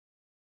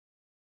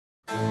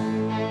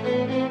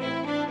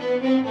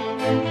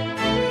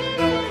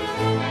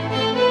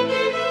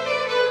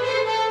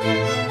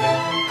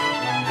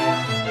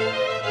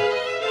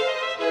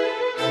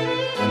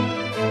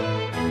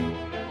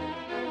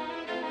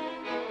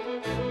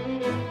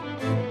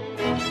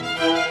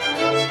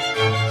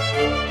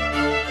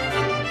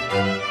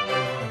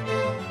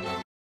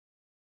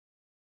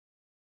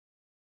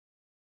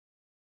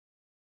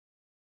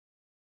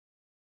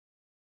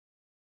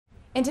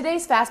In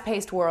today's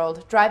fast-paced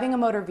world, driving a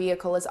motor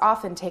vehicle is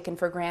often taken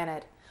for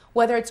granted.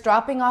 Whether it's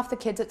dropping off the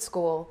kids at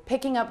school,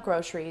 picking up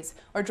groceries,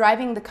 or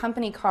driving the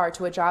company car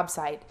to a job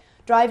site,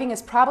 driving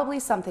is probably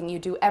something you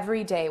do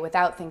every day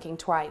without thinking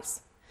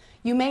twice.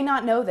 You may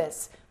not know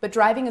this, but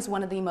driving is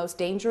one of the most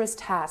dangerous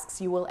tasks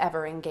you will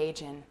ever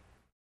engage in.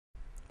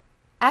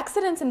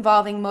 Accidents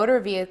involving motor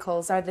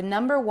vehicles are the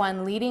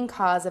 #1 leading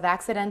cause of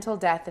accidental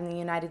death in the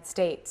United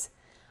States.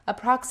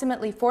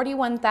 Approximately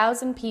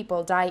 41,000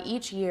 people die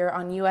each year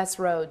on U.S.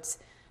 roads,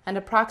 and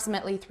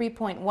approximately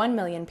 3.1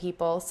 million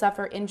people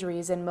suffer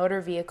injuries in motor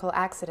vehicle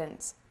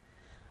accidents.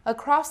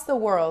 Across the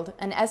world,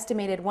 an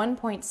estimated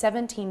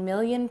 1.17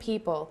 million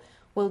people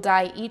will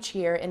die each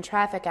year in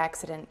traffic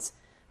accidents,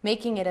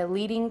 making it a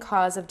leading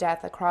cause of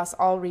death across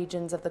all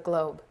regions of the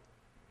globe.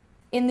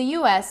 In the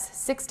U.S.,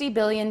 $60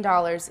 billion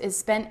is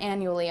spent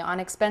annually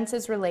on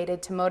expenses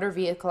related to motor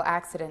vehicle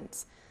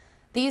accidents.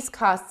 These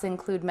costs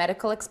include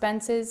medical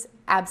expenses,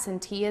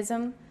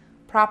 absenteeism,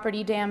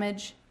 property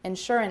damage,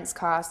 insurance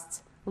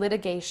costs,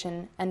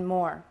 litigation, and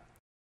more.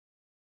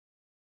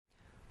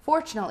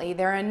 Fortunately,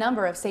 there are a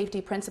number of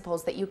safety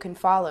principles that you can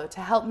follow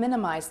to help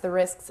minimize the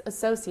risks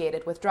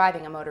associated with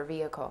driving a motor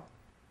vehicle.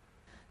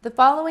 The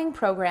following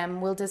program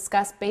will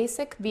discuss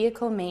basic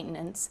vehicle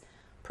maintenance,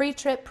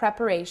 pre-trip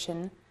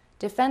preparation,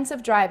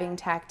 defensive driving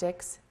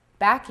tactics,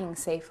 backing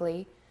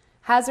safely,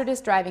 hazardous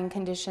driving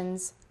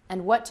conditions,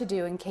 and what to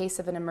do in case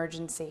of an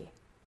emergency.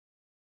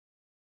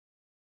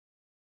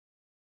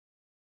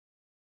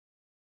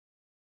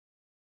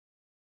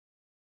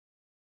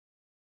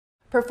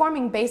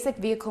 Performing basic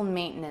vehicle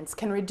maintenance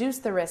can reduce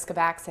the risk of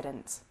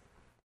accidents.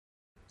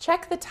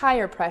 Check the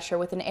tire pressure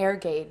with an air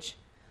gauge.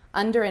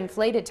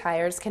 Underinflated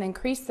tires can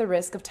increase the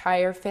risk of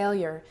tire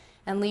failure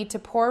and lead to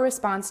poor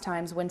response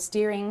times when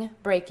steering,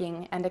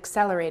 braking, and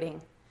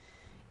accelerating.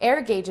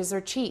 Air gauges are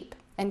cheap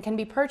and can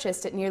be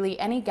purchased at nearly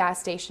any gas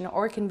station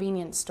or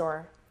convenience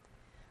store.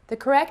 The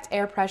correct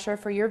air pressure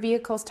for your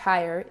vehicle's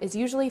tire is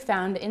usually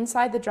found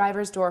inside the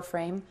driver's door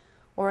frame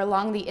or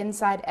along the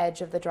inside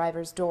edge of the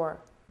driver's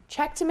door.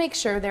 Check to make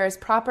sure there is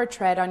proper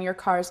tread on your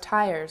car's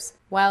tires.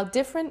 While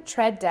different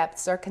tread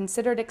depths are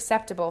considered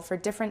acceptable for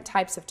different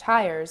types of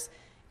tires,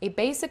 a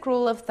basic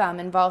rule of thumb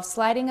involves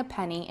sliding a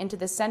penny into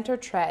the center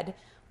tread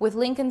with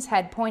Lincoln's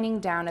head pointing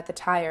down at the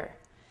tire.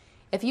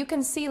 If you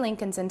can see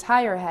Lincoln's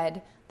entire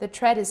head, the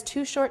tread is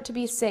too short to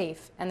be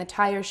safe and the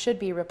tire should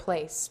be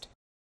replaced.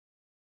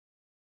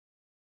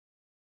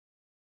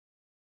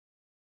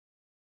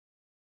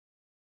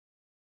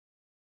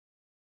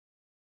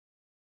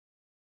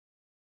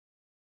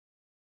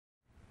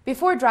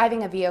 Before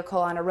driving a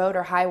vehicle on a road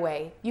or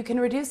highway, you can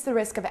reduce the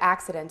risk of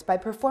accident by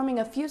performing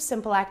a few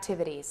simple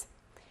activities.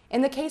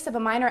 In the case of a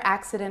minor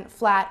accident,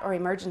 flat, or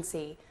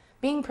emergency,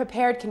 being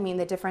prepared can mean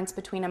the difference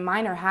between a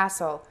minor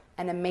hassle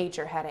and a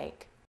major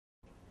headache.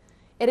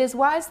 It is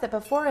wise that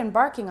before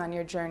embarking on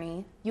your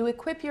journey, you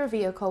equip your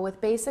vehicle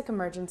with basic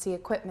emergency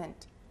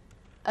equipment.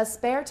 A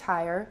spare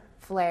tire,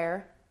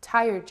 flare,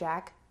 tire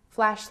jack,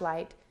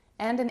 flashlight,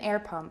 and an air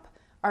pump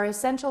are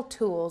essential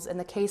tools in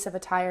the case of a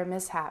tire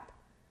mishap.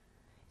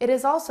 It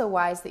is also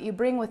wise that you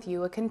bring with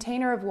you a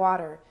container of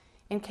water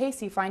in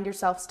case you find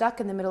yourself stuck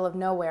in the middle of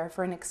nowhere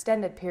for an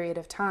extended period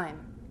of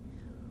time.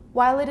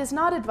 While it is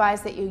not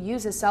advised that you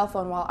use a cell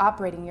phone while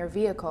operating your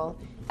vehicle,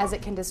 as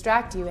it can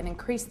distract you and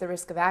increase the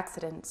risk of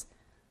accidents,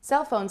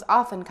 cell phones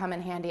often come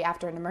in handy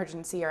after an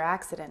emergency or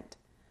accident.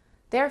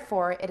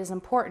 Therefore, it is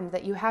important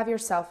that you have your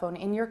cell phone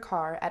in your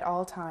car at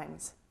all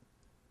times.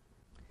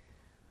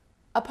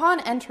 Upon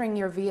entering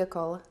your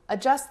vehicle,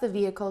 adjust the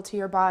vehicle to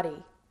your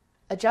body.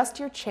 Adjust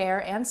your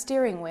chair and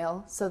steering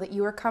wheel so that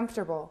you are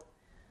comfortable.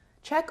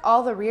 Check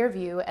all the rear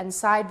view and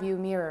side view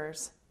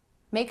mirrors.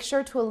 Make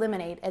sure to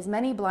eliminate as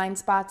many blind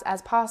spots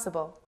as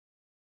possible.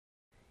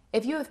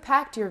 If you have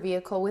packed your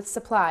vehicle with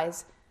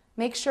supplies,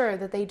 make sure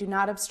that they do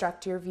not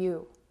obstruct your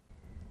view.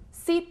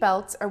 Seat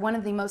belts are one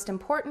of the most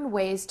important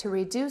ways to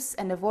reduce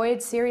and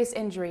avoid serious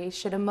injury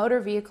should a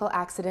motor vehicle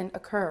accident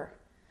occur.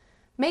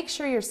 Make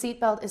sure your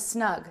seatbelt is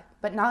snug,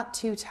 but not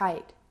too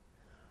tight.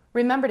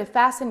 Remember to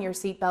fasten your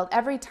seatbelt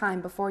every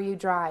time before you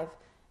drive,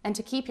 and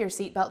to keep your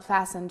seatbelt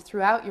fastened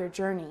throughout your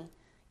journey,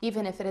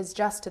 even if it is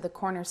just to the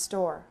corner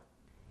store.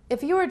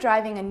 If you are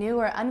driving a new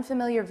or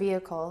unfamiliar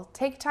vehicle,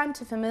 take time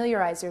to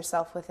familiarize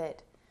yourself with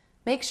it.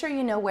 Make sure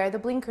you know where the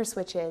blinker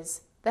switch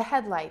is, the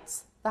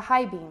headlights, the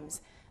high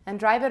beams, and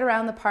drive it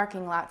around the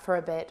parking lot for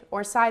a bit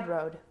or side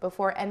road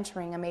before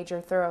entering a major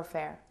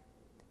thoroughfare.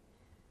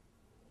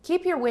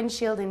 Keep your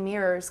windshield and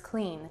mirrors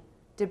clean.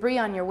 Debris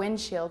on your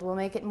windshield will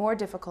make it more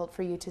difficult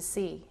for you to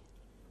see.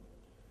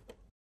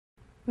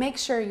 Make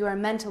sure you are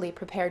mentally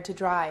prepared to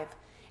drive.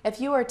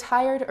 If you are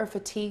tired or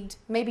fatigued,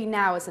 maybe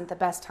now isn't the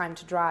best time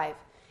to drive.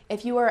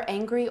 If you are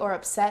angry or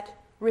upset,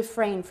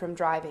 refrain from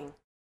driving.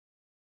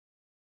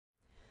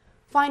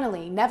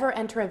 Finally, never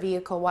enter a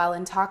vehicle while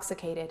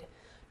intoxicated.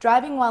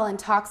 Driving while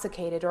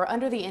intoxicated or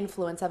under the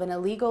influence of an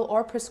illegal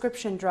or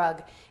prescription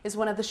drug is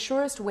one of the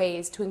surest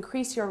ways to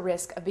increase your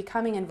risk of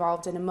becoming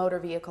involved in a motor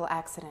vehicle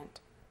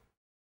accident.